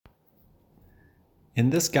In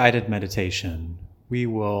this guided meditation, we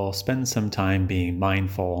will spend some time being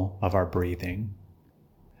mindful of our breathing.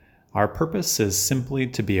 Our purpose is simply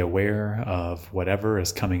to be aware of whatever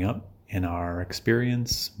is coming up in our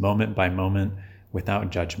experience, moment by moment,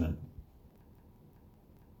 without judgment.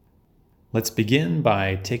 Let's begin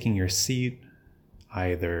by taking your seat,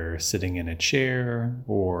 either sitting in a chair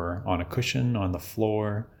or on a cushion on the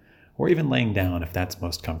floor, or even laying down if that's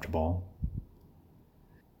most comfortable.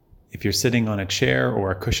 If you're sitting on a chair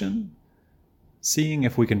or a cushion, seeing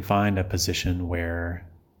if we can find a position where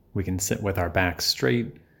we can sit with our back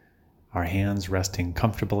straight, our hands resting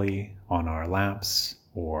comfortably on our laps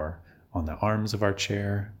or on the arms of our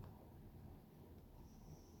chair.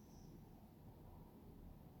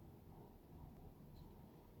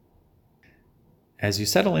 As you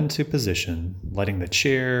settle into position, letting the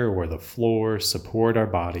chair or the floor support our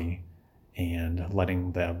body and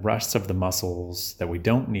letting the rest of the muscles that we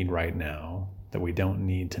don't need right now, that we don't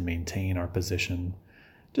need to maintain our position,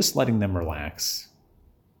 just letting them relax.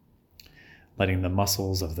 Letting the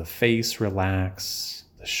muscles of the face relax,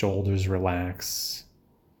 the shoulders relax.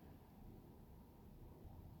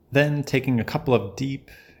 Then taking a couple of deep,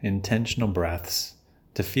 intentional breaths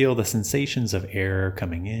to feel the sensations of air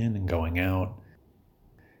coming in and going out.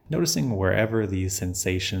 Noticing wherever these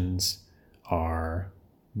sensations are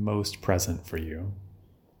most present for you.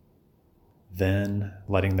 Then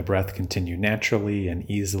letting the breath continue naturally and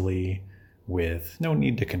easily with no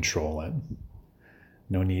need to control it.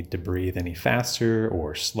 No need to breathe any faster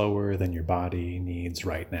or slower than your body needs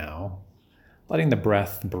right now. Letting the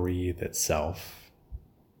breath breathe itself.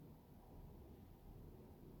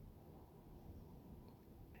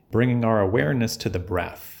 Bringing our awareness to the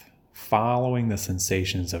breath, following the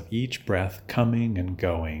sensations of each breath coming and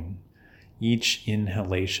going, each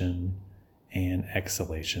inhalation and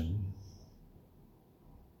exhalation.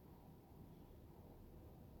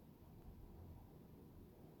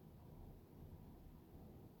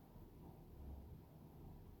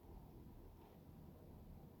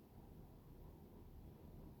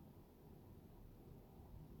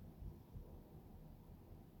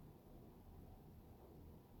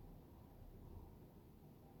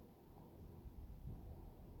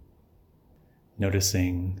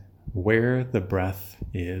 Noticing where the breath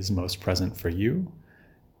is most present for you,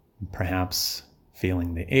 perhaps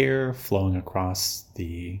feeling the air flowing across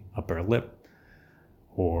the upper lip,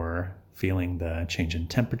 or feeling the change in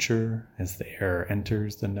temperature as the air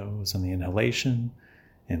enters the nose on the inhalation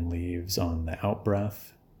and leaves on the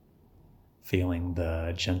out-breath, feeling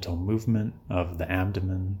the gentle movement of the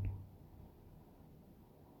abdomen,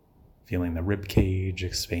 feeling the rib cage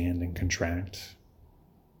expand and contract.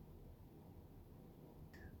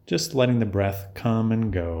 Just letting the breath come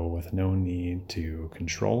and go with no need to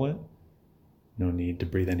control it, no need to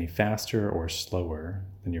breathe any faster or slower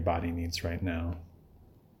than your body needs right now.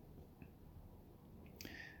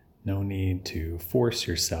 No need to force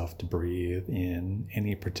yourself to breathe in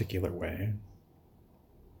any particular way.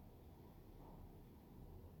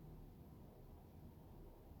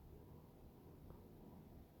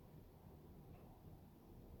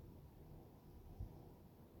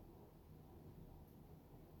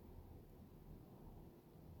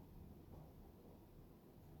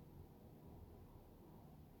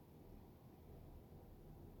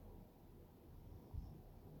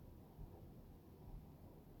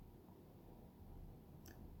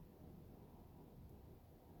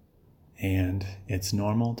 And it's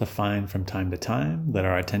normal to find from time to time that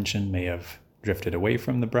our attention may have drifted away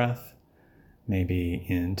from the breath, maybe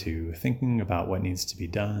into thinking about what needs to be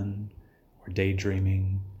done, or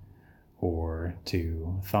daydreaming, or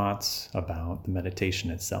to thoughts about the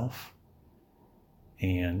meditation itself.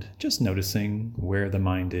 And just noticing where the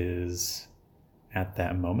mind is at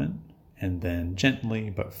that moment, and then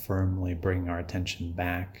gently but firmly bring our attention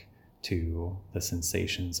back to the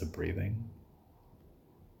sensations of breathing.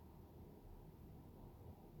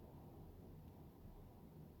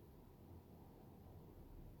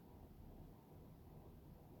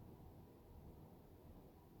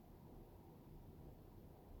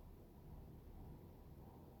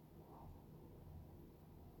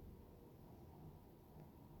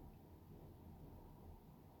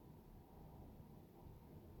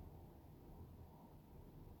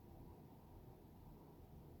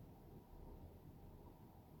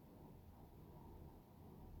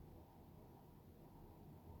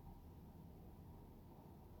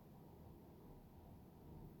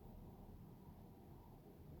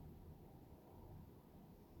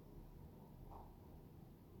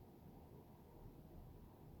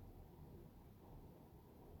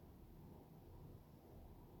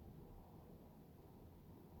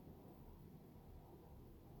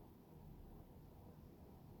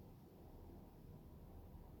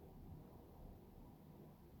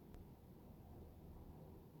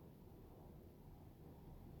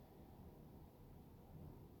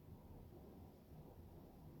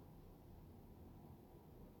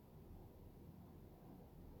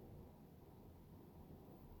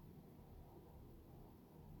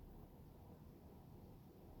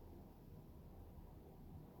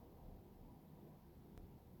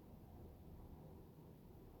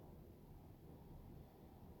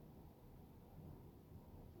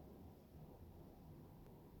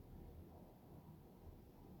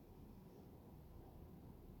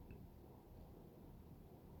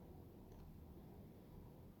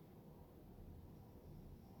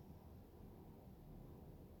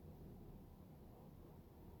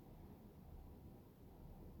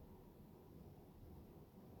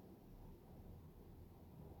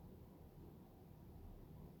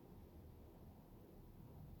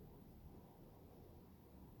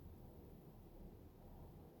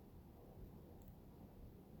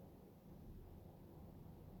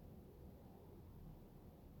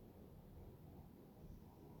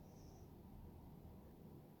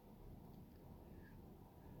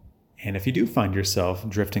 And if you do find yourself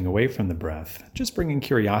drifting away from the breath, just bringing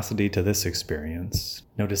curiosity to this experience,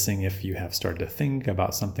 noticing if you have started to think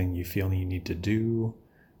about something you feel you need to do,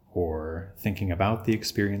 or thinking about the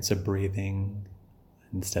experience of breathing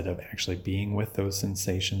instead of actually being with those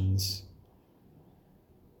sensations.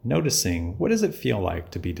 Noticing, what does it feel like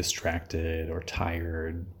to be distracted or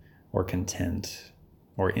tired or content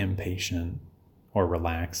or impatient or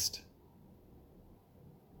relaxed?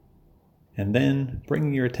 And then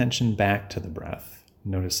bringing your attention back to the breath,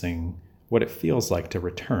 noticing what it feels like to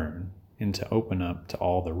return and to open up to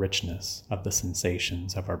all the richness of the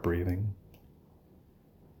sensations of our breathing.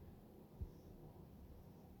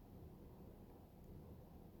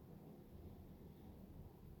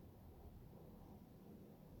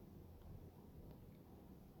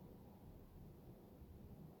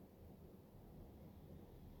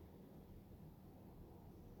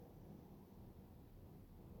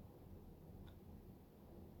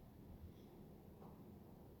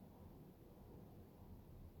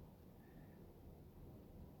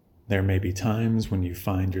 There may be times when you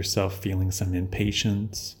find yourself feeling some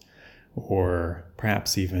impatience or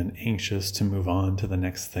perhaps even anxious to move on to the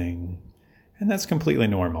next thing, and that's completely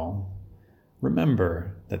normal.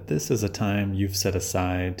 Remember that this is a time you've set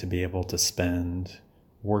aside to be able to spend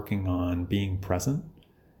working on being present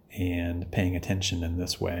and paying attention in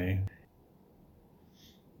this way.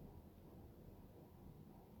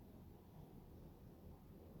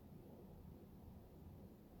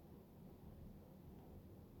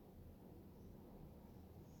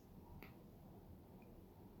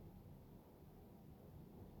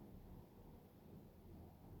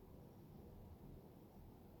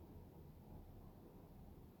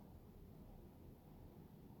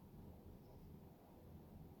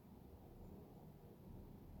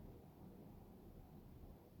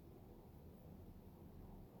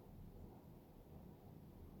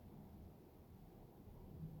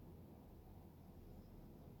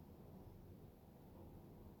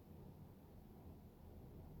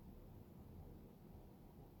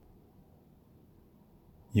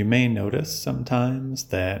 You may notice sometimes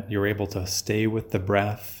that you're able to stay with the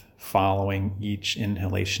breath following each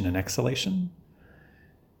inhalation and exhalation.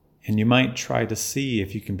 And you might try to see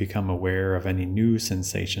if you can become aware of any new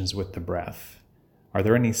sensations with the breath. Are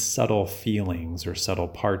there any subtle feelings or subtle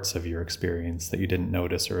parts of your experience that you didn't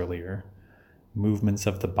notice earlier? Movements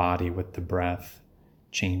of the body with the breath,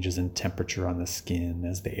 changes in temperature on the skin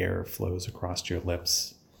as the air flows across your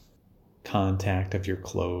lips, contact of your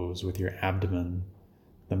clothes with your abdomen,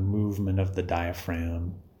 the movement of the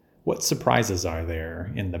diaphragm. What surprises are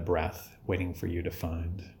there in the breath waiting for you to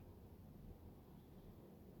find?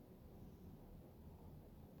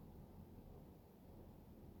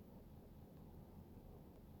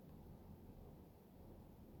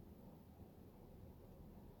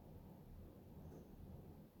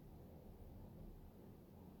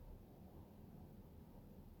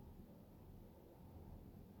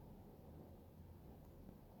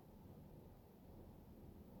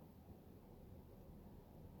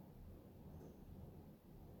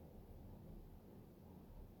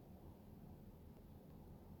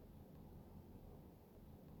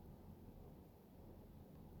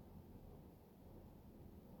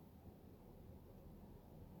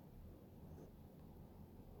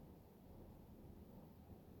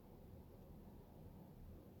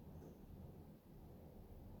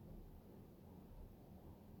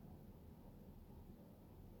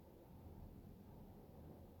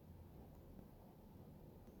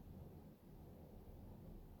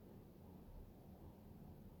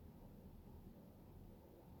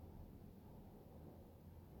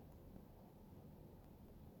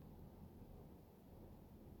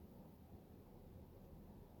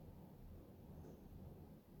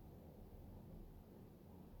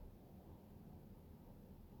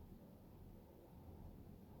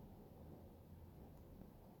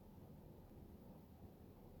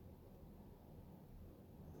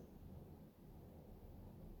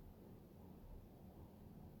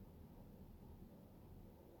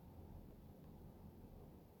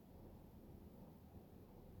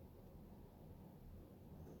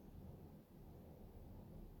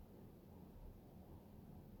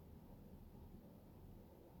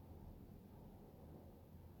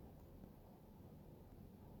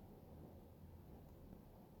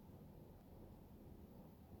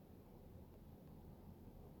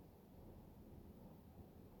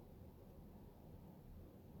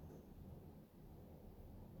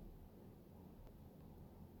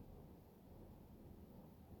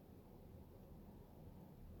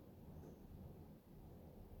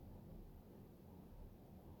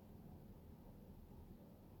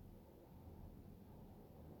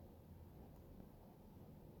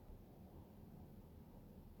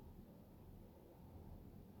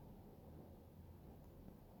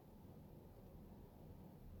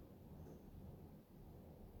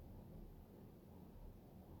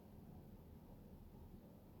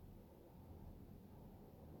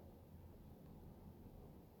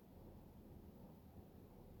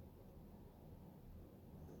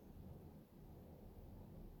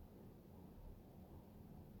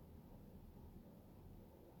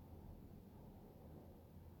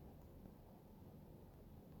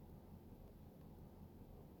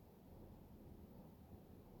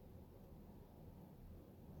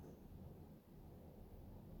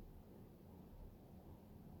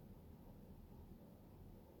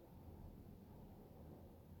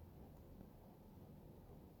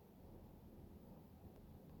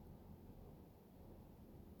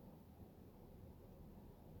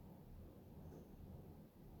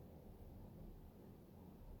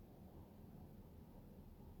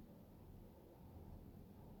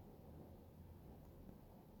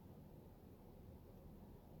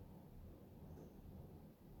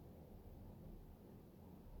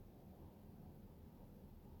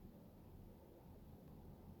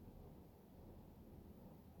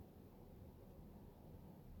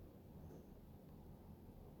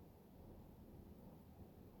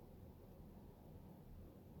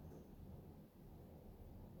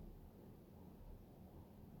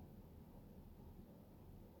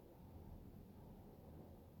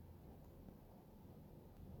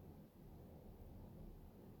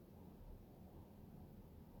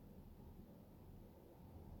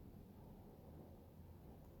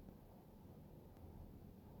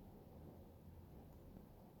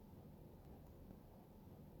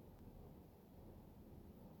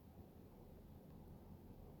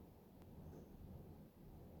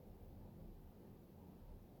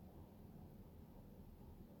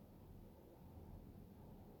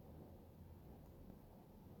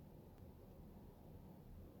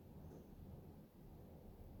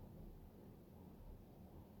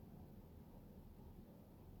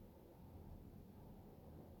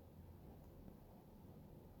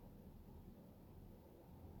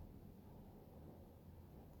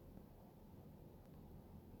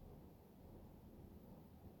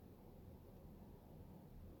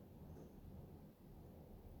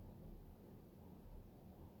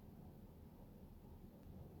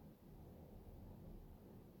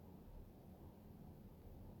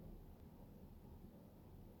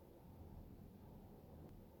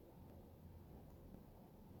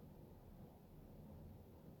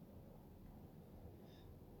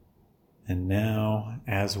 And now,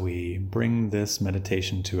 as we bring this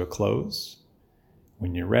meditation to a close,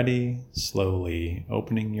 when you're ready, slowly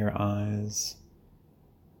opening your eyes,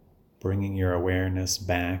 bringing your awareness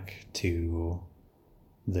back to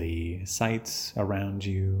the sights around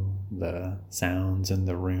you, the sounds in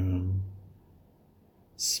the room,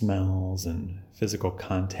 smells and physical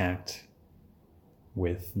contact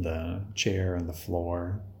with the chair and the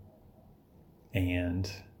floor. And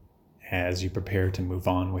as you prepare to move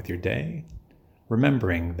on with your day,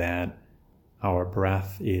 remembering that our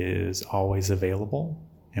breath is always available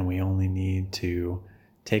and we only need to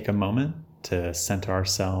take a moment to center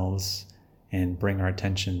ourselves and bring our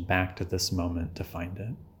attention back to this moment to find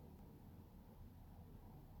it.